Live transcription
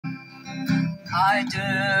I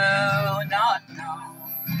do not know.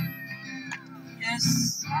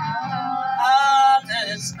 Yes,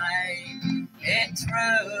 others made it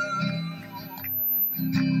through.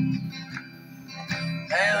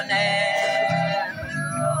 They'll never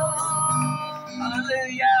know.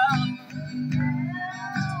 Hallelujah.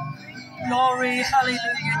 Glory,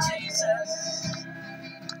 hallelujah, Jesus.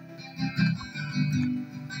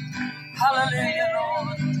 Hallelujah,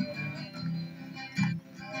 Lord.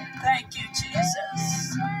 Thank you,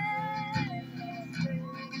 Jesus.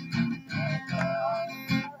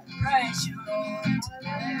 Praise you, Lord.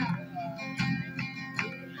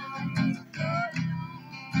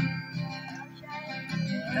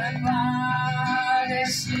 The body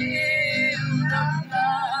shield of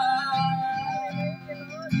blood.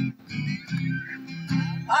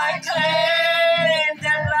 I claim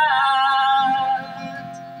the blood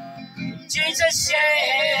Jesus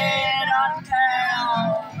shed on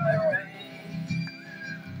Calvary.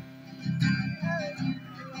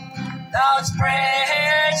 Those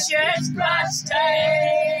precious blood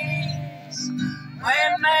stains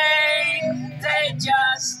were made, they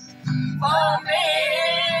just for me.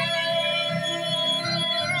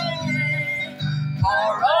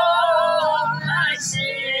 For all my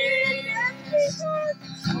sins,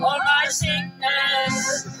 all my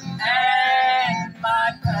sickness and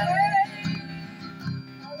my pain.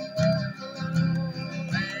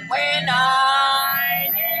 When I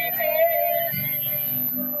need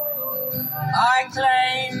healing, I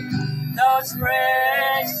claim those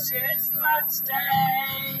precious blood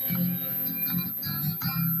stains.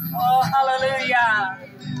 Oh, hallelujah.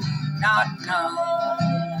 Not know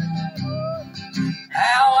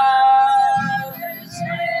how others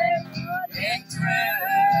made it through.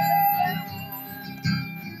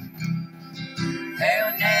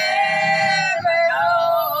 They'll never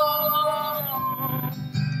know.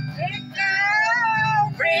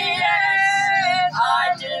 Yes,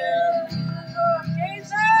 I do.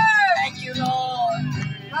 Thank you, Lord.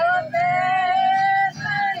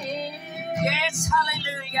 Yes,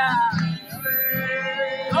 hallelujah.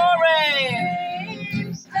 Glory.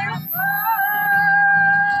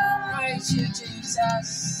 Praise you,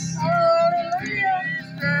 Jesus. Hallelujah.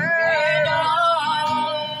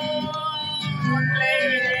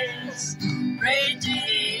 Please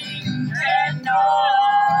redeem and know.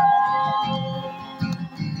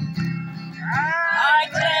 I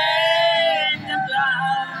claim the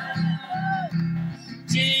blood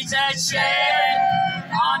Jesus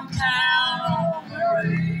shed on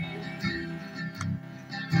Calvary.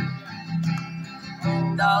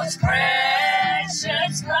 Those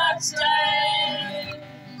precious blood stains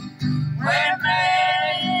were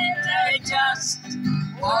made, they just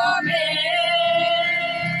for me.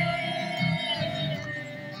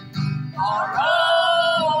 For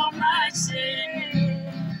all my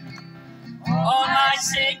sin, all my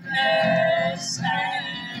sickness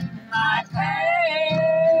and my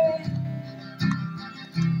pain.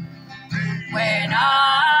 When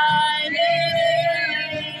I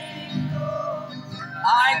need it,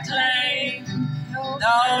 I claim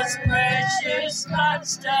those precious blood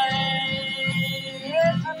stains.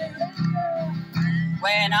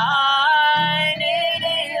 When I need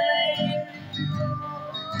healing,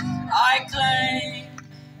 I claim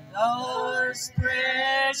those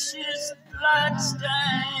precious blood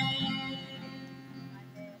stains.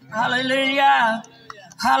 Hallelujah.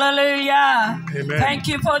 Hallelujah. Amen. Thank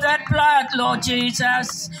you for that blood, Lord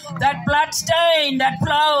Jesus. That blood stain that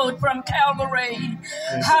flowed from Calvary.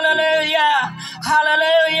 Hallelujah.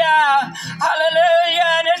 Hallelujah. Hallelujah.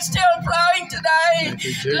 And it's still flowing today.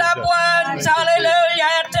 Loved ones,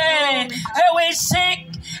 hallelujah. Who is sick,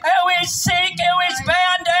 who is sick, who is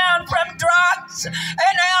bound down from drugs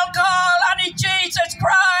and alcohol. Only Jesus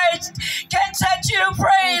Christ can set you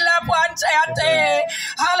free, loved ones out there.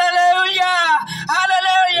 Hallelujah.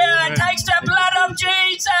 Hallelujah. It takes the blood of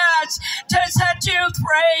Jesus to set you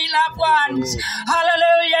free, loved ones.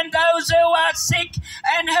 Hallelujah. And those who are sick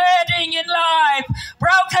and hurting in life,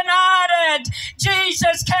 brokenhearted,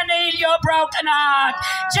 Jesus can heal your broken heart.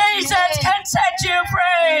 Jesus can set you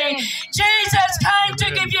free. Jesus came to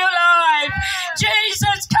give you life.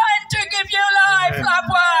 Jesus came to give you life, loved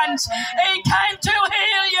ones. He came to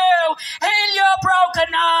heal you. Heal your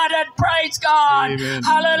brokenhearted. Praise God. Amen.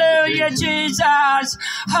 Hallelujah, Jesus.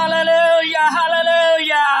 Hallelujah,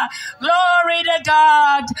 hallelujah. Glory to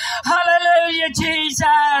God. Hallelujah,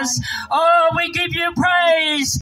 Jesus. Oh, we give you praise.